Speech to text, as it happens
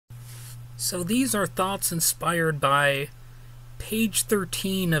So these are thoughts inspired by page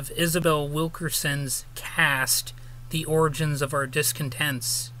 13 of Isabel Wilkerson's Caste, The Origins of Our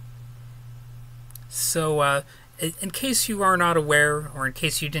Discontents. So, in case you are not aware, or in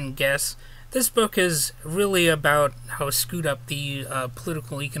case you didn't guess, this book is really about how screwed up the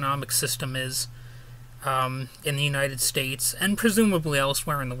political economic system is in the United States, and presumably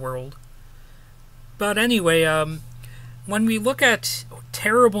elsewhere in the world. But anyway, when we look at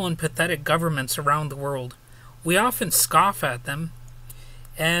terrible and pathetic governments around the world, we often scoff at them,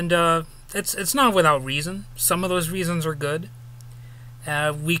 and it's not without reason. Some of those reasons are good.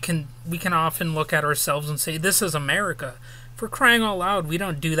 We can often look at ourselves and say, this is America. For crying out loud, we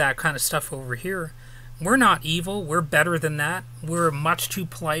don't do that kind of stuff over here. We're not evil. We're better than that. We're much too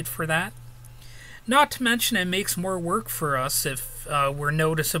polite for that. Not to mention it makes more work for us if we're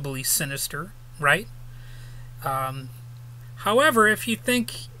noticeably sinister, right? However, if you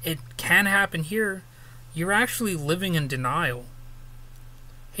think it can happen here, you're actually living in denial.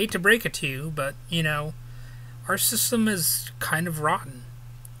 Hate to break it to you, but, you know, our system is kind of rotten.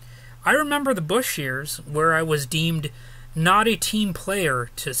 I remember the Bush years, where I was deemed not a team player,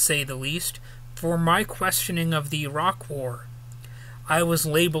 to say the least, for my questioning of the Iraq War. I was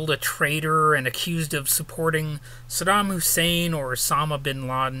labeled a traitor and accused of supporting Saddam Hussein or Osama bin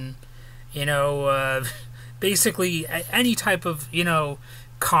Laden. You know, basically any type of, you know,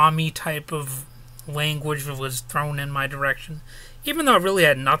 commie type of language was thrown in my direction. Even though it really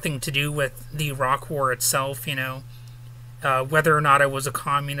had nothing to do with the Iraq War itself, you know. Whether or not I was a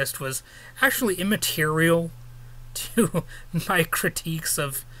communist was actually immaterial to my critiques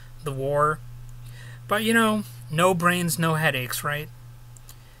of the war. But, you know, no brains, no headaches, right?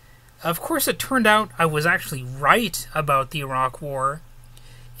 Of course, it turned out I was actually right about the Iraq War.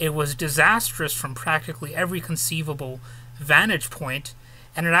 It was disastrous from practically every conceivable vantage point,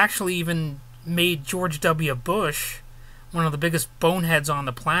 and it actually even made George W. Bush, one of the biggest boneheads on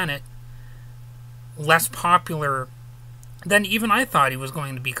the planet, less popular than even I thought he was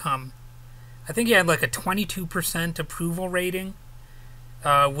going to become. I think he had like a 22% approval rating,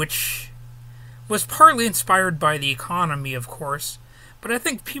 which was partly inspired by the economy, of course, but I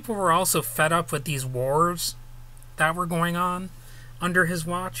think people were also fed up with these wars that were going on under his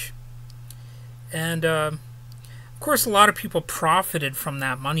watch. And, of course, a lot of people profited from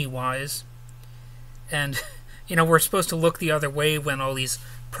that money-wise. And, you know, we're supposed to look the other way when all these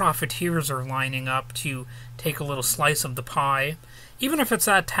profiteers are lining up to take a little slice of the pie. Even if it's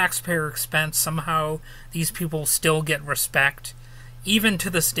at taxpayer expense, somehow these people still get respect. Even to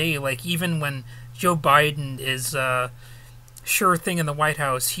this day, like even when Joe Biden is sure thing in the White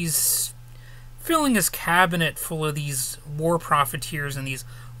House, he's filling his cabinet full of these war profiteers and these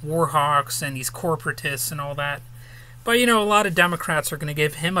war hawks and these corporatists and all that. But, you know, a lot of Democrats are going to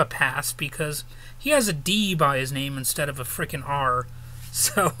give him a pass because he has a D by his name instead of a frickin' R.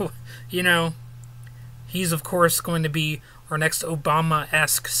 So, you know, he's, of course, going to be our next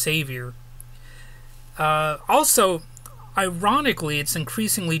Obama-esque savior. Also, ironically, it's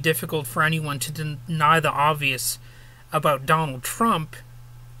increasingly difficult for anyone to deny the obvious about Donald Trump.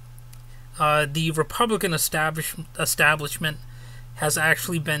 The Republican establishment has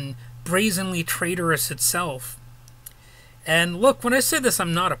actually been brazenly traitorous itself. And look, when I say this,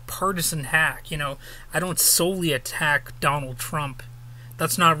 I'm not a partisan hack. You know, I don't solely attack Donald Trump.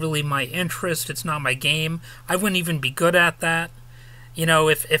 That's not really my interest. It's not my game. I wouldn't even be good at that. You know,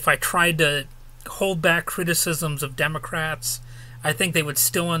 if I tried to hold back criticisms of Democrats, I think they would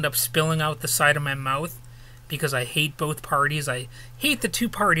still end up spilling out the side of my mouth because I hate both parties. I hate the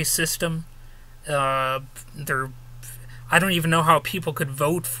two-party system. I don't even know how people could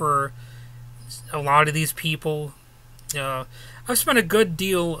vote for a lot of these people. I've spent a good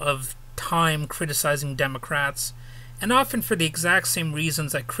deal of time criticizing Democrats, and often for the exact same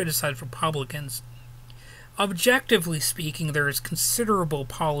reasons I criticize Republicans. Objectively speaking, there is considerable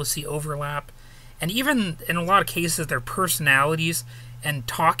policy overlap, and even in a lot of cases their personalities and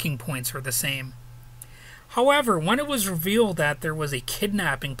talking points are the same. However, when it was revealed that there was a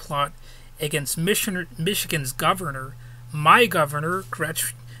kidnapping plot against Michigan's governor, my governor,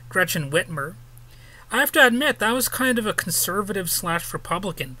 Gretchen Whitmer, I have to admit that was kind of a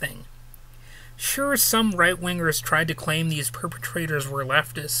conservative/Republican thing. Sure, some right-wingers tried to claim these perpetrators were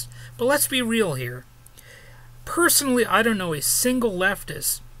leftists, but let's be real here. Personally, I don't know a single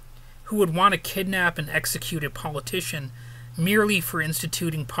leftist who would want to kidnap and execute a politician merely for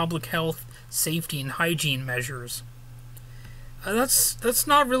instituting public health, safety, and hygiene measures. That's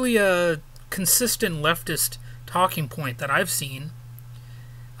not really a consistent leftist talking point that I've seen.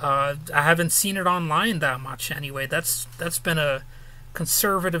 I haven't seen it online that much anyway. That's been a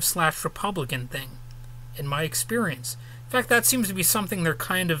conservative/Republican thing, in my experience. In fact, that seems to be something they're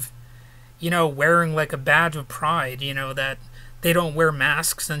kind of, wearing like a badge of pride, that they don't wear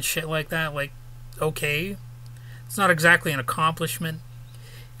masks and shit like that. Like, okay. It's not exactly an accomplishment.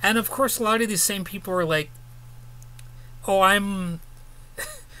 And of course, a lot of these same people are like, oh, I'm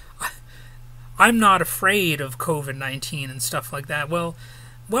not afraid of COVID-19 and stuff like that. Well,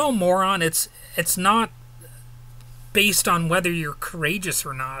 moron, it's not based on whether you're courageous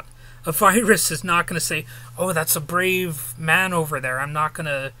or not. A virus is not going to say, oh, that's a brave man over there. I'm not going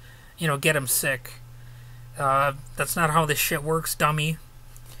to, get him sick. That's not how this shit works, dummy.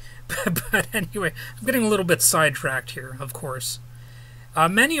 But anyway, I'm getting a little bit sidetracked here, of course.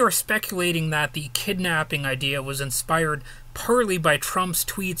 Many are speculating that the kidnapping idea was inspired partly by Trump's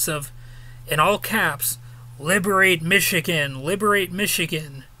tweets of, in all caps, "Liberate Michigan, liberate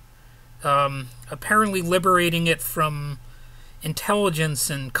Michigan." Apparently liberating it from intelligence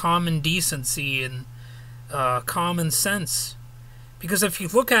and common decency and common sense. Because if you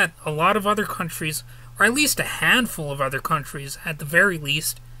look at a lot of other countries, or at least a handful of other countries at the very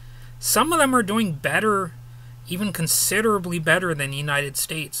least, some of them are doing better, even considerably better than the United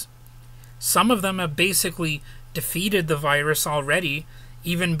States. Some of them have basically defeated the virus already,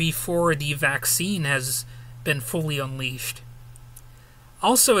 even before the vaccine has been fully unleashed.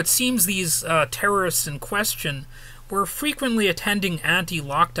 Also, it seems these terrorists in question were frequently attending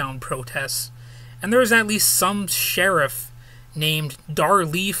anti-lockdown protests, and there was at least some sheriff named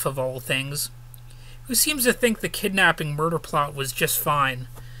Darleaf, of all things, who seems to think the kidnapping murder plot was just fine,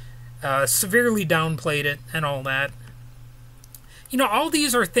 severely downplayed it, and all that. All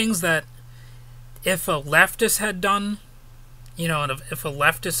these are things that if a leftist had done, and if a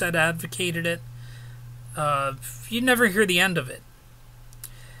leftist had advocated it, you'd never hear the end of it.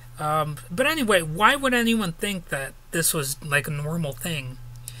 But anyway, why would anyone think that this was like a normal thing?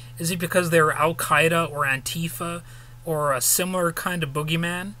 Is it because they were Al-Qaeda or Antifa or a similar kind of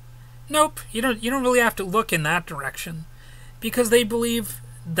boogeyman? Nope, you don't really have to look in that direction, because they believe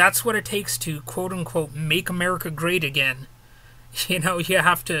that's what it takes to quote-unquote make America great again. You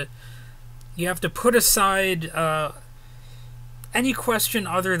have to put aside any question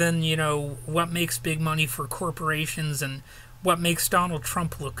other than, what makes big money for corporations and what makes Donald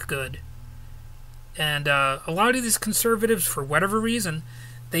Trump look good. And a lot of these conservatives, for whatever reason,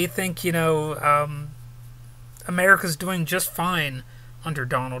 they think, America's doing just fine under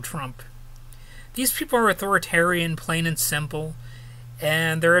Donald Trump. These people are authoritarian, plain and simple,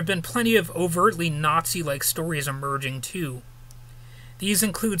 and there have been plenty of overtly Nazi-like stories emerging too. These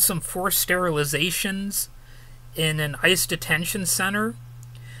include some forced sterilizations in an ICE detention center,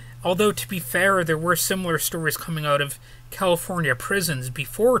 although to be fair, there were similar stories coming out of California prisons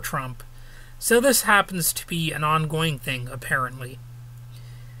before Trump, so this happens to be an ongoing thing, apparently.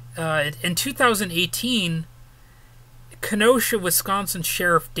 In 2018, Kenosha, Wisconsin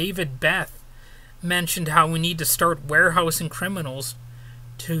Sheriff David Beth mentioned how we need to start warehousing criminals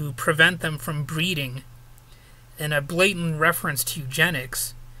to prevent them from breeding, in a blatant reference to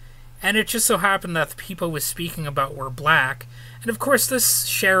eugenics. And it just so happened that the people he was speaking about were black. And of course this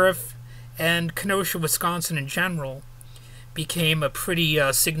sheriff and Kenosha, Wisconsin in general became a pretty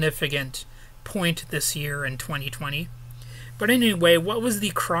significant point this year in 2020. But anyway, what was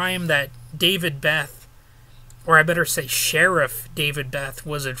the crime that David Beth, or I better say Sheriff David Beth,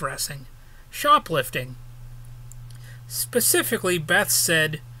 was addressing? Shoplifting. Specifically, Beth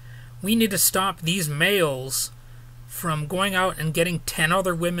said, we need to stop these males from going out and getting 10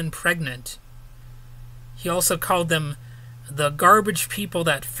 other women pregnant. He also called them the garbage people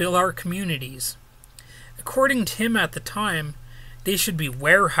that fill our communities. According to him at the time, they should be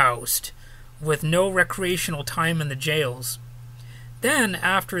warehoused with no recreational time in the jails. Then,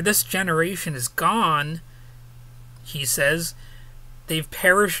 after this generation is gone, he says, they've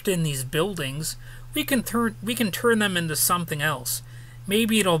perished in these buildings, we can turn them into something else.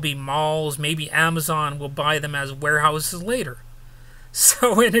 Maybe it'll be malls, maybe Amazon will buy them as warehouses later.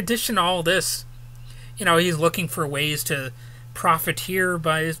 So in addition to all this, he's looking for ways to profiteer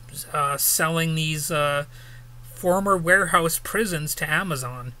by selling these former warehouse prisons to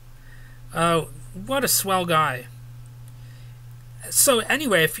Amazon. What a swell guy. So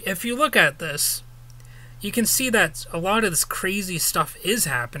anyway, if you look at this, you can see that a lot of this crazy stuff is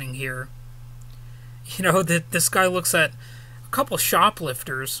happening here. That this guy looks at a couple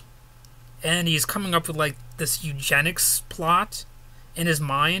shoplifters, and he's coming up with like this eugenics plot in his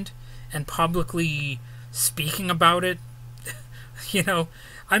mind, and publicly speaking about it. And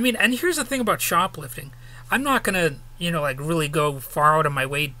here's the thing about shoplifting. I'm not gonna, really go far out of my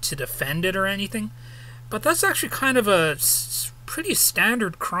way to defend it or anything, but that's actually kind of a pretty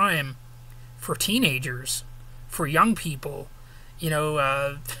standard crime for teenagers, for young people.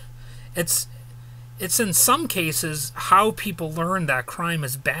 It's in some cases how people learn that crime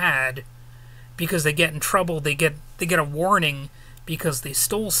is bad, because they get in trouble. They get a warning because they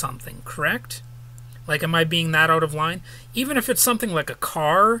stole something. Correct? Like, am I being that out of line? Even if it's something like a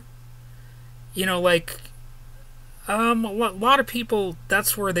car, a lot of people,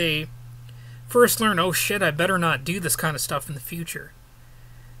 that's where they first learn, oh shit, I better not do this kind of stuff in the future.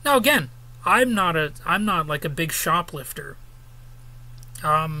 Now again, I'm not like a big shoplifter.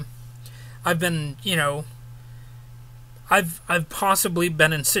 I've been, I've possibly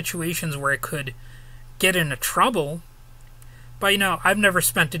been in situations where I could get into trouble, but I've never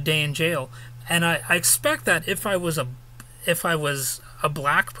spent a day in jail. And I expect that if I was a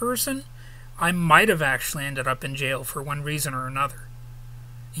black person, I might have actually ended up in jail for one reason or another.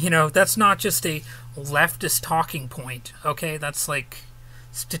 That's not just a leftist talking point, okay? That's like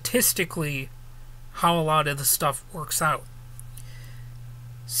statistically how a lot of the stuff works out.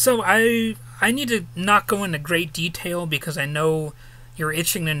 So I need to not go into great detail because I know you're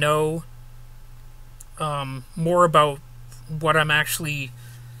itching to know more about what I'm actually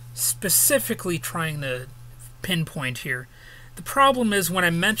specifically trying to pinpoint here. The problem is when I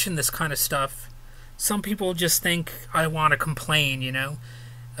mention this kind of stuff, some people just think I want to complain,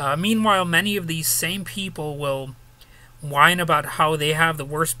 Meanwhile, many of these same people will whine about how they have the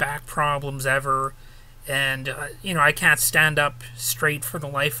worst back problems ever, and, I can't stand up straight for the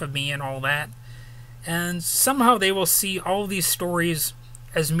life of me and all that. And somehow they will see all these stories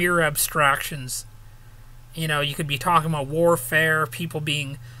as mere abstractions. You could be talking about warfare, people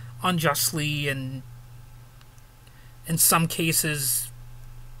being unjustly and in some cases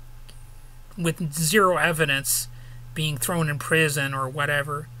with zero evidence being thrown in prison or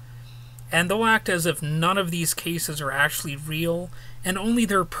whatever. And they'll act as if none of these cases are actually real and only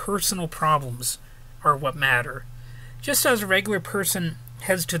their personal problems are what matter. Just as a regular person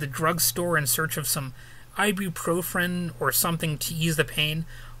heads to the drugstore in search of some ibuprofen or something to ease the pain,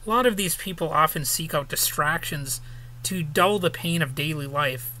 a lot of these people often seek out distractions to dull the pain of daily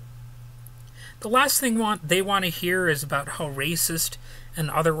life. The last thing they want to hear is about how racist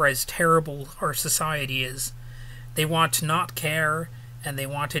and otherwise terrible our society is. They want to not care, and they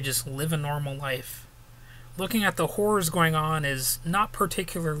want to just live a normal life. Looking at the horrors going on is not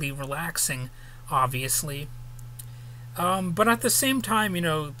particularly relaxing, obviously. But at the same time,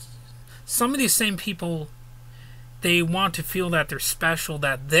 some of these same people, they want to feel that they're special,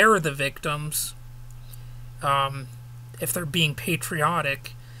 that they're the victims, if they're being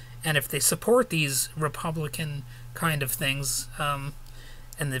patriotic, and if they support these Republican kind of things, and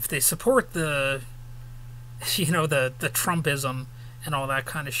if they support the Trumpism and all that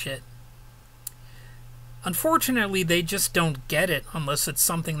kind of shit. Unfortunately, they just don't get it unless it's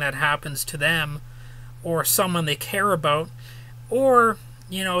something that happens to them or someone they care about, or,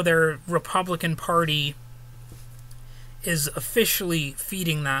 their Republican Party is officially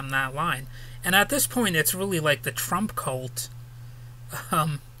feeding them that line. And at this point, it's really like the Trump cult.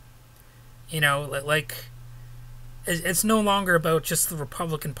 It's no longer about just the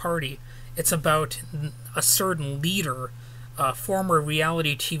Republican Party. It's about a certain leader, a former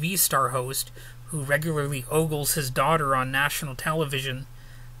reality TV star host who regularly ogles his daughter on national television.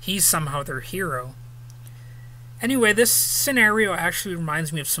 He's somehow their hero. Anyway, this scenario actually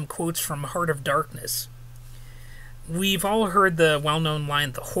reminds me of some quotes from Heart of Darkness. We've all heard the well-known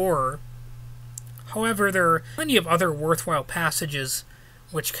line, "the horror." However, there are plenty of other worthwhile passages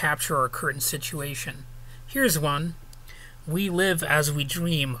which capture our current situation. Here's one. "We live as we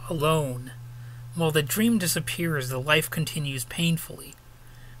dream, alone. While the dream disappears, the life continues painfully."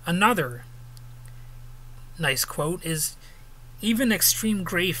 Another nice quote is, "Even extreme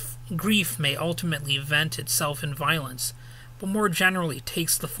grief may ultimately vent itself in violence, but more generally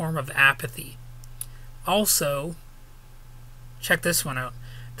takes the form of apathy." Also, check this one out.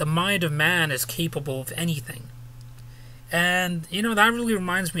 "The mind of man is capable of anything." And, that really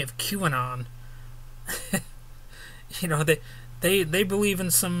reminds me of QAnon. They believe in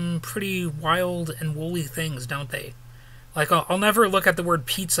some pretty wild and woolly things, don't they? Like, I'll never look at the word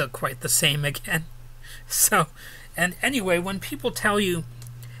pizza quite the same again. So, and anyway, when people tell you,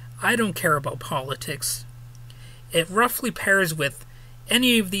 "I don't care about politics," it roughly pairs with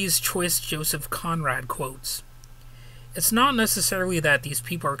any of these choice Joseph Conrad quotes. It's not necessarily that these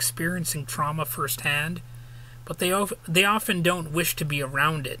people are experiencing trauma firsthand, but they often don't wish to be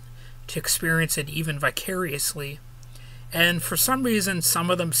around it, to experience it even vicariously. And for some reason, some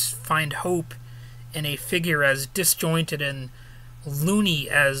of them find hope in a figure as disjointed and loony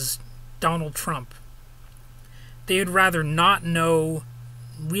as Donald Trump. They would rather not know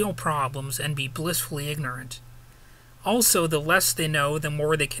real problems and be blissfully ignorant. Also, the less they know, the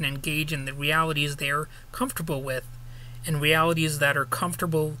more they can engage in the realities they are comfortable with, and realities that are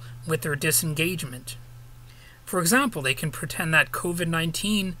comfortable with their disengagement. For example, they can pretend that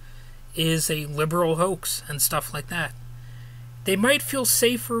COVID-19 is a liberal hoax and stuff like that. They might feel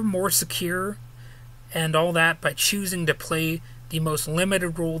safer, more secure, and all that by choosing to play the most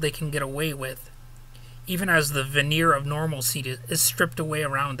limited role they can get away with, even as the veneer of normalcy is stripped away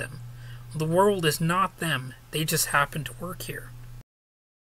around them. The world is not them, they just happen to work here.